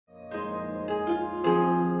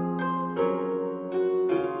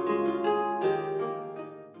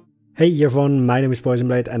Hey everyone, my name is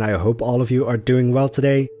Poisonblade and I hope all of you are doing well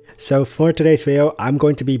today. So for today's video, I'm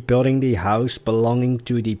going to be building the house belonging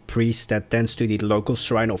to the priest that tends to the local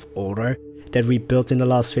shrine of Ullr that we built in the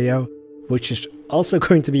last video, which is also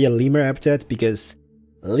going to be a lemur habitat because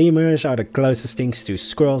lemurs are the closest things to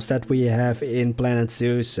squirrels that we have in Planet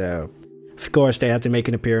Zoo, so of course they had to make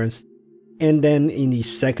an appearance. And then in the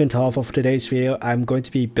second half of today's video, I'm going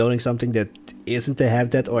to be building something that isn't a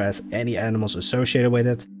habitat or has any animals associated with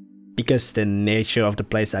it. Because the nature of the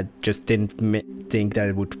place, I just didn't think that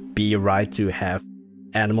it would be right to have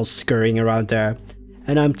animals scurrying around there.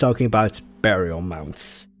 And I'm talking about burial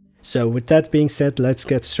mounds. So with that being said, let's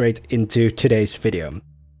get straight into today's video.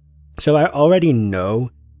 So I already know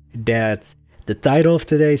that the title of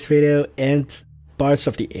today's video and parts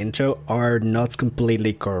of the intro are not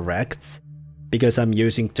completely correct. Because I'm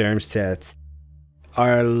using terms that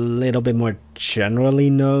are a little bit more generally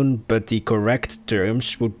known, but the correct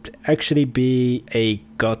terms would actually be a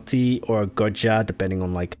Gothi or Gotja, depending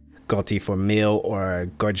on like Gothi for male or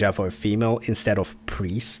Gotja for female, instead of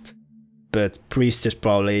priest. But priest is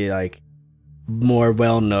probably like more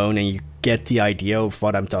well known and you get the idea of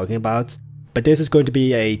what I'm talking about. But this is going to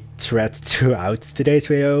be a thread throughout today's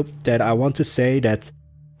video that I want to say that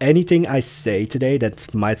anything I say today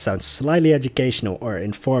that might sound slightly educational or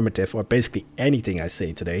informative, or basically anything I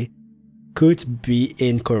say today, could be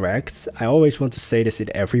incorrect. I always want to say this in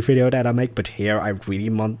every video that I make, but here I really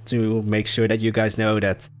want to make sure that you guys know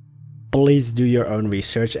that please do your own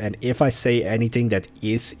research, and if I say anything that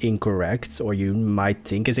is incorrect or you might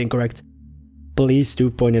think is incorrect, please do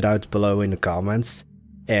point it out below in the comments.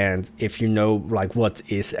 And if you know like what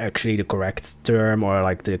is actually the correct term or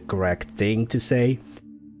like the correct thing to say,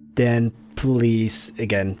 then please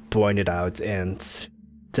again point it out and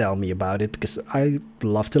tell me about it, because I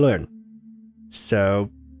love to learn. So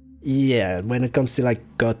yeah, when it comes to like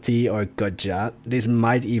Gothi or Gotja, this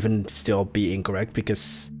might even still be incorrect,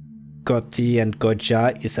 because Gothi and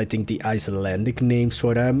Gotja is I think the Icelandic names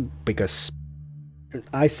for them, because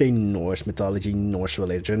I say Norse mythology, Norse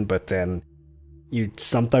religion, but then you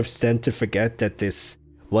sometimes tend to forget that this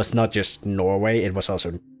was not just Norway, it was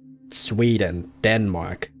also Sweden,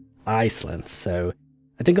 Denmark, Iceland. So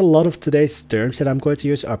I think a lot of today's terms that I'm going to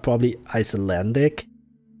use are probably Icelandic,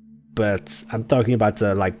 but I'm talking about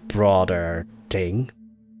the like broader thing.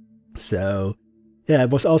 So yeah,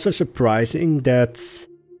 it was also surprising that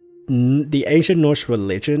the ancient Norse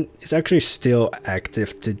religion is actually still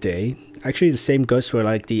active today. Actually the same goes for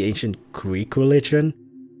like the ancient Greek religion,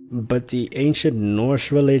 but the ancient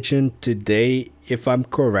Norse religion today, if I'm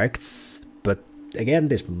correct, but again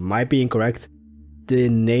this might be incorrect, the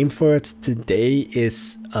name for it today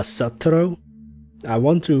is Asatro. I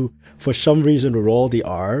want to, for some reason, roll the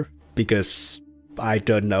R, because I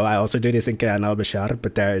don't know, I also do this in Kan al Bashar,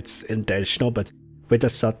 but there it's intentional, but with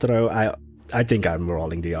Asatro, I think I'm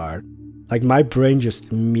rolling the R. Like my brain just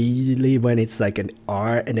immediately, when it's like an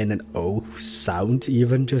R and then an O sound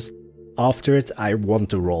even just after it, I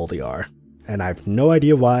want to roll the R. And I have no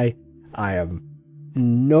idea why. I am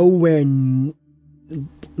nowhere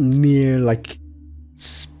near like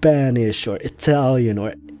Spanish or Italian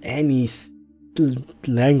or any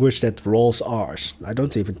language that rolls R's. I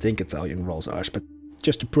don't even think Italian rolls R's, but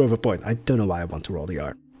just to prove a point, I don't know why I want to roll the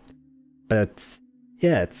R. But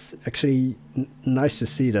yeah, it's actually nice to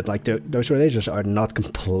see that like those religions are not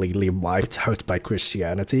completely wiped out by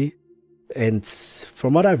Christianity. And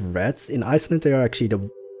from what I've read, in Iceland they are actually the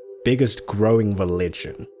biggest growing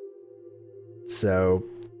religion. So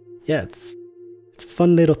yeah, it's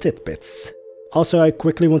fun little tidbits. Also, I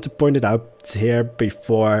quickly want to point it out here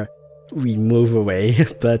before we move away,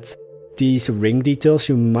 but these ring details,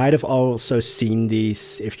 you might have also seen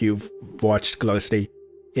these if you've watched closely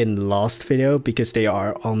in last video, because they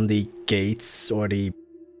are on the gates or the,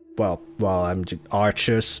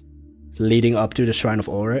 arches leading up to the Shrine of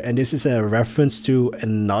Ullr, and this is a reference to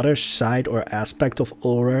another side or aspect of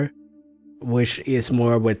Ullr, which is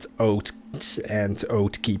more with oaths and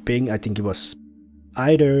oath keeping. I think it was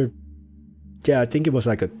either, yeah, I think it was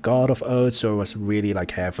like a god of oaths, or was really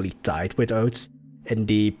like heavily tied with oaths. And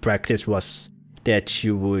the practice was that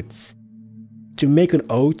you would, to make an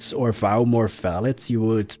oath or vow more valid, you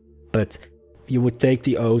would take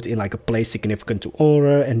the oath in like a place significant to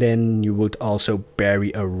Ullr, and then you would also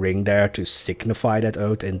bury a ring there to signify that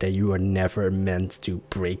oath, and then you are never meant to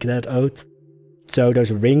break that oath. So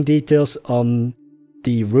those ring details on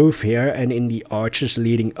the roof here and in the arches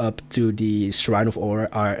leading up to the Shrine of Ullr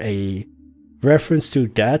are a reference to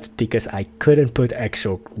that, because I couldn't put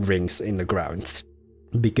actual rings in the ground,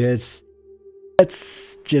 because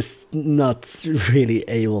that's just not really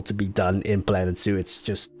able to be done in Planet Zoo. It's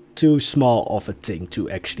just too small of a thing to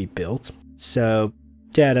actually build. So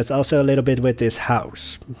yeah, that's also a little bit with this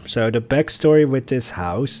house. So the backstory with this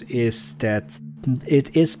house is that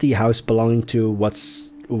it is the house belonging to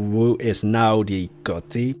who is now the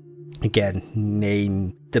Gothi. Again,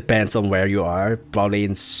 name depends on where you are. Probably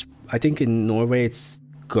I think in Norway it's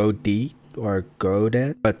Gothi or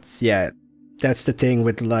Gode. But yeah, that's the thing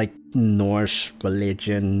with like Norse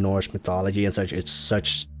religion, Norse mythology and such.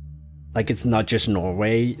 It's not just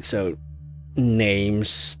Norway, so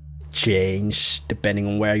names change depending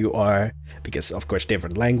on where you are, because of course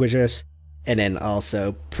different languages, and then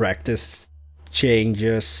also practice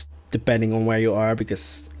changes depending on where you are,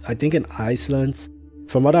 because I think in Iceland,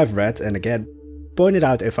 from what I've read, and again, point it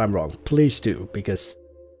out if I'm wrong, please do, because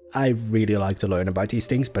I really like to learn about these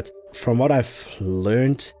things, but from what I've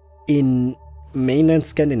learned, in mainland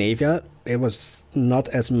Scandinavia, it was not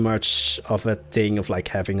as much of a thing of like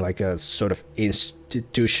having like a sort of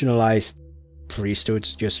institutionalized priesthood,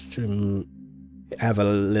 just to have a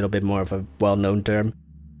little bit more of a well-known term.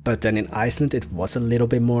 But then in Iceland it was a little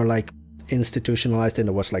bit more like institutionalized, and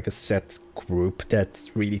there was like a set group that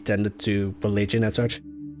really tended to religion and such.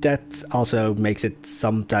 That also makes it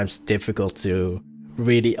sometimes difficult to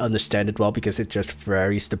really understand it well, because it just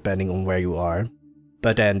varies depending on where you are.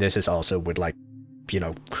 But then this is also with like, you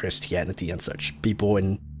know, Christianity and such. People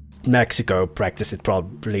in Mexico practice it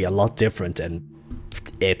probably a lot different than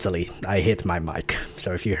Italy. I hit my mic,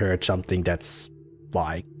 so if you heard something, that's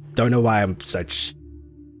why. Don't know why I'm such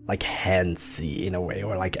like handsy in a way,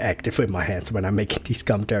 or like active with my hands when I'm making these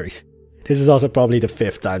commentaries. This is also probably the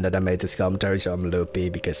 5th time that I made this commentary, so I'm loopy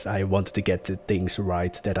because I wanted to get the things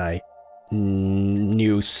right that I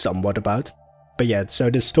knew somewhat about. But yeah, so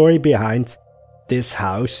the story behind this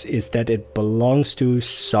house is that it belongs to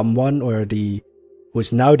someone, or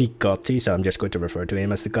who's now the Gothi, so I'm just going to refer to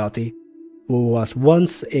him as the Gothi, who was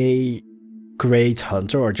once a great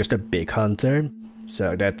hunter, or just a big hunter.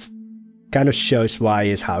 So that kind of shows why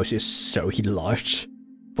his house is so large,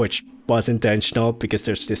 which was intentional, because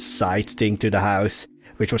there's this side thing to the house,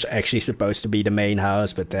 which was actually supposed to be the main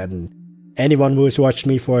house, but then anyone who's watched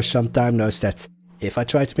me for some time knows that if I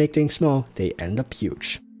try to make things small, they end up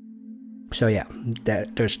huge. So yeah,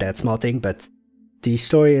 there's that small thing, but the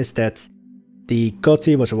story is that the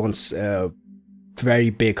Gothi was once a very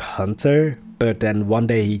big hunter, but then one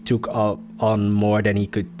day he took on more than he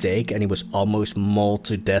could take, and he was almost mauled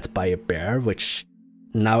to death by a bear, which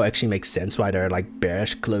now actually makes sense why there are like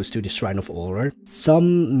bears close to the Shrine of Ullr.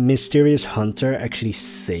 Some mysterious hunter actually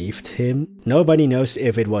saved him. Nobody knows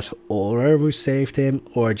if it was Ullr who saved him,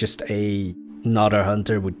 or just another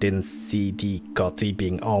hunter who didn't see the Gothi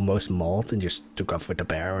being almost mauled and just took off with the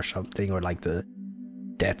bear or something, or like the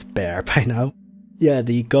dead bear by now. Yeah,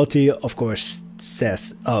 the Gothi of course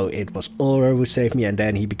says, oh, it was Ullr who saved me, and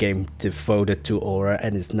then he became devoted to Ullr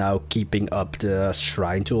and is now keeping up the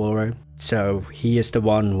shrine to Ullr. So he is the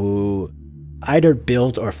one who either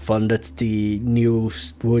built or funded the new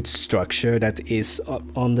wood structure that is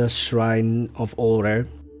on the Shrine of Ullr.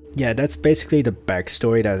 Yeah, that's basically the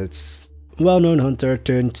backstory, that it's a well-known hunter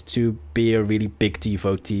turned to be a really big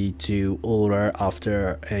devotee to Ullr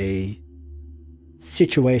after a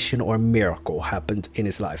situation or miracle happened in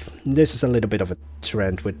his life. This is a little bit of a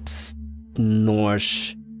trend with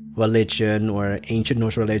Norse religion, or ancient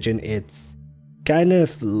Norse religion. It's kind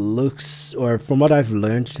of looks, or from what I've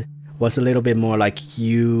learned, was a little bit more like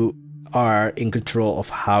you are in control of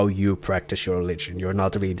how you practice your religion. You're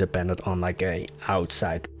not really dependent on like a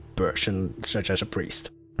outside person such as a priest.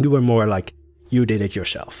 You were more like you did it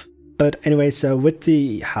yourself. But anyway, so with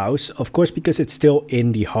the house, of course, because it's still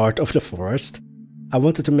in the heart of the forest, I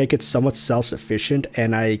wanted to make it somewhat self-sufficient,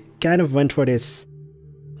 and I kind of went for this,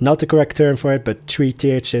 not the correct term for it, but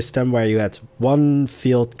 3-tiered system, where you had one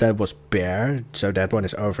field that was bare, so that one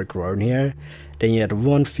is overgrown here. Then you had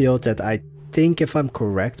one field that, I think if I'm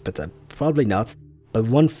correct, but probably not, but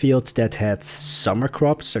one field that had summer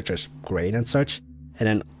crops such as grain and such, and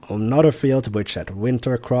then another field which had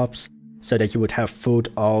winter crops, so that you would have food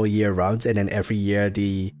all year round, and then every year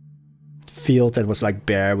the field that was like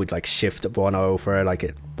bare would like shift one over, like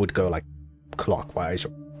it would go like clockwise,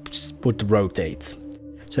 or would rotate.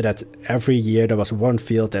 So that every year there was one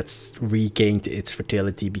field that's regained its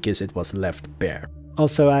fertility because it was left bare.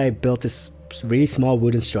 Also, I built this really small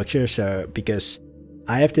wooden structure, so because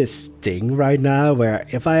I have this thing right now where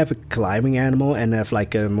if I have a climbing animal and have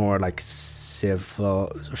like a more like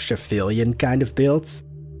civilian kind of builds,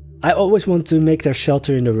 I always want to make their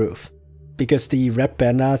shelter in the roof. Because the red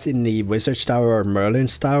pandas in the Wizard's Tower or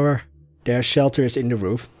Merlin's Tower, their shelter is in the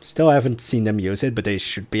roof. Still haven't seen them use it, but they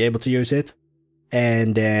should be able to use it.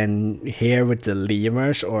 And then here with the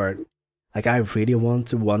lemurs, or like I really want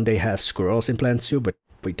to one day have squirrels in Plant Zoo, but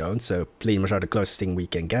we don't, so lemurs are the closest thing we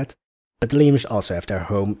can get. But the lemurs also have their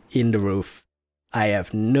home in the roof. I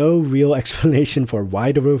have no real explanation for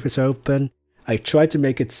why the roof is open. I tried to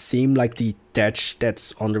make it seem like the thatch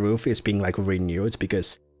that's on the roof is being like renewed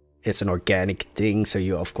because it's an organic thing, so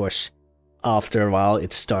you of course after a while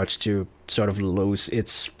it starts to sort of lose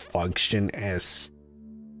its function as,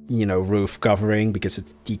 you know, roof covering because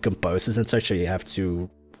it decomposes and such, so you have to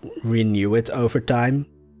renew it over time.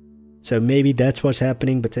 So maybe that's what's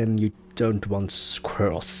happening, but then you don't want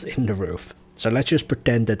squirrels in the roof. So let's just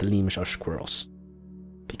pretend that the lemurs are squirrels.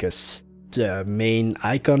 Because the main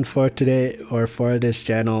icon for today, or for this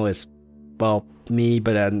channel, is, well, me,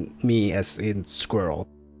 but then me as in squirrel.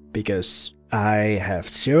 Because I have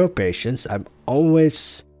zero patience. I'm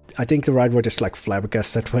always, I think the right word is like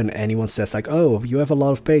flabbergasted when anyone says like, oh, you have a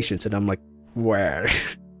lot of patience. And I'm like, where?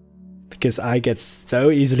 Because I get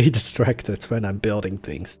so easily distracted when I'm building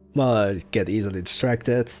things. Well, I get easily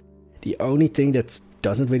distracted. The only thing that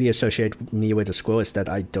doesn't really associate me with a squirrel is that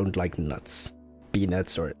I don't like nuts.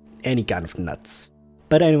 Peanuts or any kind of nuts.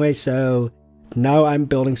 But anyway, so now I'm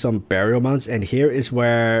building some burial mounds, and here is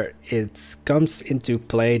where it comes into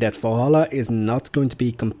play that Valhalla is not going to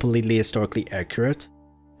be completely historically accurate.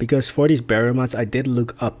 Because for these burial mounds, I did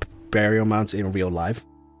look up burial mounds in real life.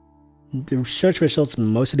 The search results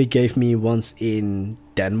mostly gave me ones in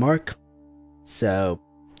Denmark. So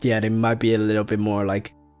yeah, they might be a little bit more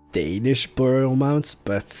like Danish burial mounds,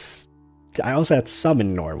 but I also had some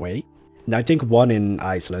in Norway. And I think one in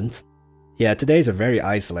Iceland. Yeah, today's a very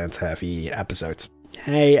Iceland heavy episode.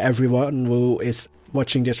 Hey everyone who is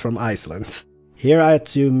watching this from Iceland. Here I had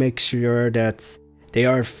to make sure that they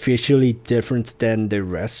are visually different than the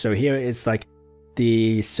rest. So here it's like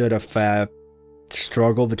the sort of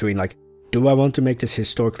struggle between like, do I want to make this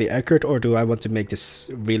historically accurate or do I want to make this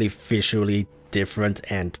really visually different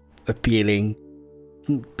and appealing?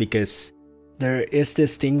 Because there is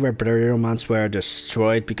this thing where burial mounds were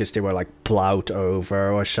destroyed because they were like plowed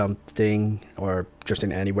over or something, or just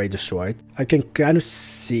in any way destroyed. I can kind of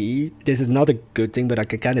see, this is not a good thing, but I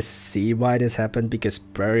can kind of see why this happened, because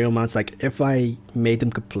burial mounds, like if I made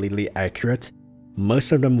them completely accurate,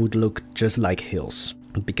 most of them would look just like hills,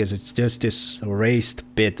 because it's just this raised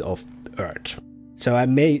bit of earth. So I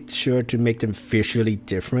made sure to make them visually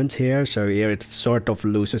different here, so here it sort of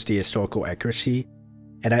loses the historical accuracy.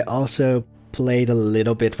 And I also played a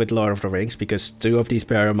little bit with Lord of the Rings, because 2 of these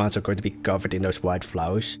burial mounds are going to be covered in those white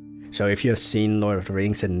flowers. So if you have seen Lord of the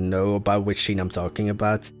Rings and know about which scene I'm talking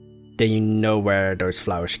about, then you know where those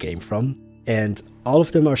flowers came from. And all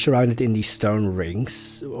of them are surrounded in these stone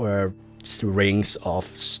rings, or rings of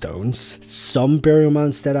stones. Some burial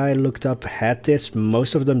mounds that I looked up had this,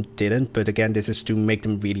 most of them didn't, but again, this is to make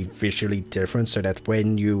them really visually different, so that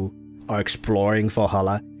when you are exploring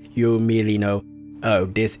Valhalla, you immediately know, oh,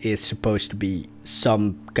 this is supposed to be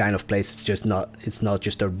some kind of place, it's not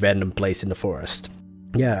just a random place in the forest.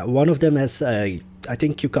 Yeah, one of them has a, I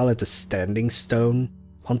think you call it a standing stone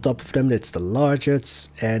on top of them, that's the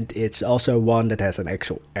largest, and it's also one that has an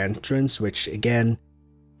actual entrance, which again,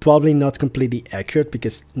 probably not completely accurate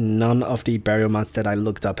because none of the burial mounds that I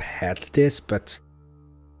looked up had this, but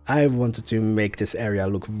I wanted to make this area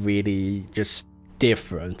look really just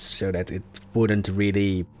different so that it wouldn't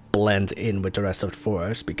really blend in with the rest of the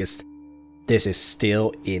forest, because this is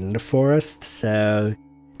still in the forest, so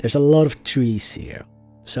there's a lot of trees here.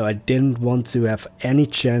 So I didn't want to have any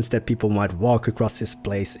chance that people might walk across this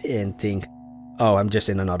place and think, oh, I'm just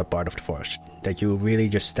in another part of the forest. That you really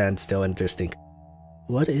just stand still and just think,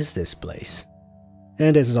 what is this place?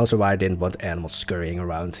 And this is also why I didn't want animals scurrying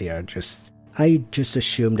around here. I just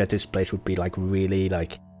assumed that this place would be like really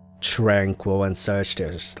like tranquil and such.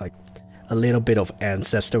 There's like a little bit of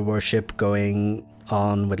ancestor worship going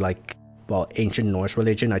on with like, well, ancient Norse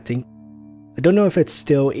religion, I think. I don't know if it's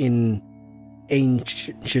still in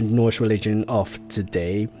ancient Norse religion of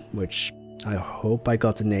today, which I hope I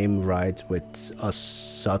got the name right with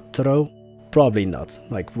Asatro. Probably not.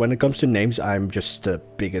 Like, when it comes to names, I'm just the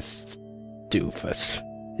biggest doofus.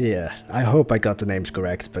 Yeah, I hope I got the names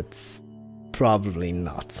correct, but probably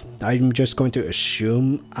not. I'm just going to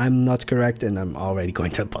assume I'm not correct, and I'm already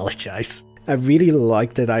going to apologize. I really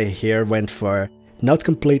like that I here went for not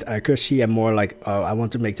complete accuracy and more like, oh, I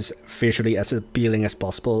want to make this visually as appealing as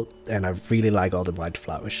possible, and I really like all the white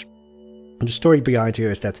flowers. And the story behind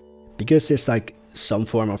here is that because there's like some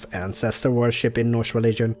form of ancestor worship in Norse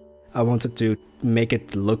religion, I wanted to make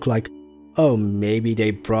it look like, oh, maybe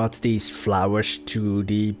they brought these flowers to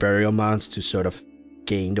the burial mounds to sort of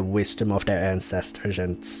gain the wisdom of their ancestors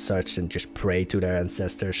and such, and just pray to their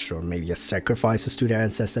ancestors, or maybe as sacrifices to their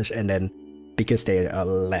ancestors. And then because they are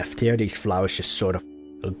left here, these flowers just sort of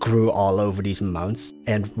grew all over these mounts.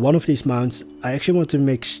 And one of these mounts, I actually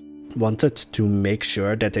wanted to make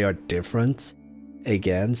sure that they are different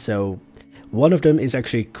again. So one of them is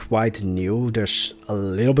actually quite new. There's a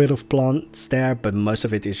little bit of plants there, but most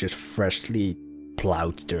of it is just freshly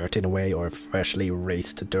plowed dirt in a way, or freshly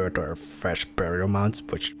raised dirt, or fresh burial mounds,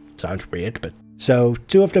 which sounds weird. But so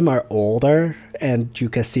two of them are older, and you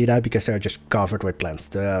can see that because they're just covered with plants.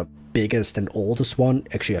 The biggest and oldest one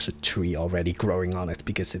actually has a tree already growing on it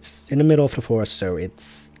because it's in the middle of the forest, so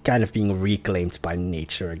it's kind of being reclaimed by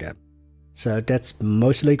nature again. So that's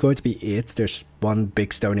mostly going to be it. There's one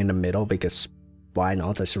big stone in the middle because why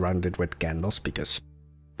not? I surrounded it with candles because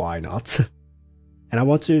why not? And I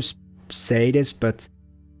want to say this, but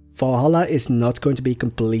Valhalla is not going to be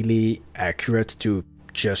completely accurate to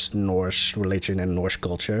just Norse religion and Norse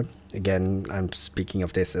culture. Again, I'm speaking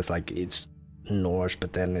of this as like it's Norse,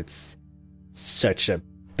 but then it's such a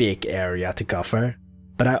big area to cover.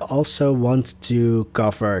 But I also want to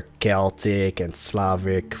cover Celtic and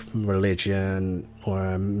Slavic religion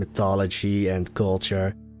or mythology and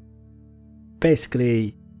culture.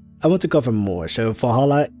 Basically, I want to cover more. So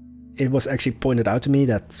Valhalla, it was actually pointed out to me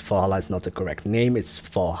that Valhalla is not the correct name, it's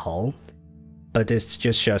Valhalla. But it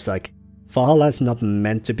just shows like Valhalla is not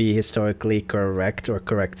meant to be historically correct or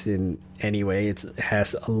correct in any way. It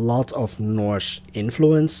has a lot of Norse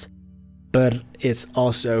influence, but it's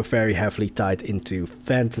also very heavily tied into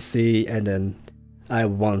fantasy, and then I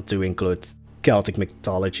want to include Celtic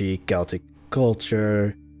mythology, Celtic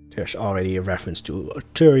culture. There's already a reference to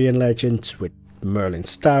Arthurian legends with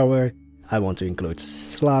Merlin's Tower. I want to include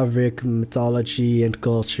Slavic mythology and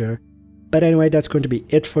culture. But anyway, that's going to be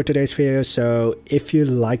it for today's video. So if you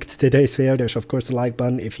liked today's video, there's of course the like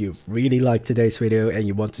button. If you really liked today's video and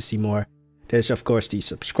you want to see more, there's of course the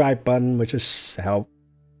subscribe button,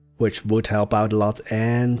 which would help out a lot.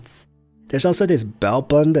 And there's also this bell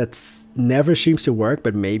button that never seems to work,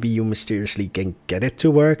 but maybe you mysteriously can get it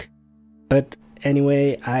to work. But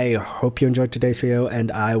anyway, I hope you enjoyed today's video,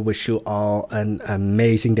 and I wish you all an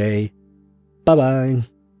amazing day. Bye bye.